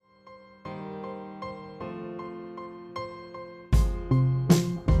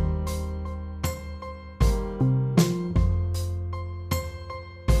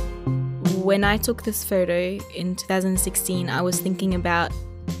when I took this photo in 2016, I was thinking about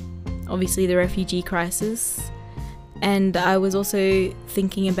obviously the refugee crisis, and I was also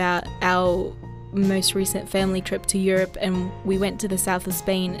thinking about our most recent family trip to Europe, and we went to the south of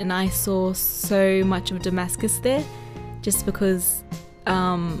Spain, and I saw so much of Damascus there, just because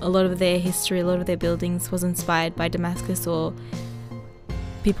a lot of their history, a lot of their buildings was inspired by Damascus, or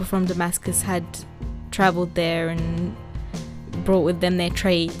people from Damascus had travelled there and brought with them their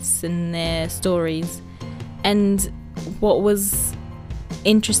traits and their stories. And what was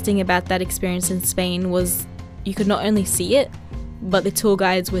interesting about that experience in Spain was you could not only see it, but the tour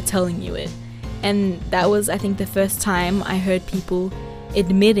guides were telling you it. And that was, I think, the first time I heard people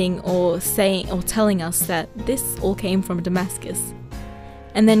admitting or saying or telling us that this all came from Damascus.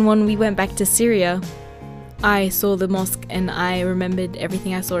 And then when we went back to Syria, I saw the mosque and I remembered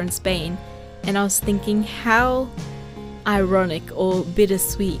everything I saw in Spain, and I was thinking how ironic or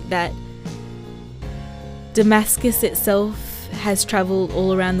bittersweet that Damascus itself has travelled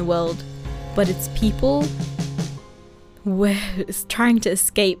all around the world, but its people were trying to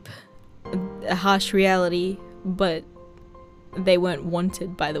escape a harsh reality, but they weren't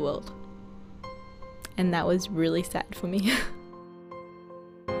wanted by the world. And that was really sad for me.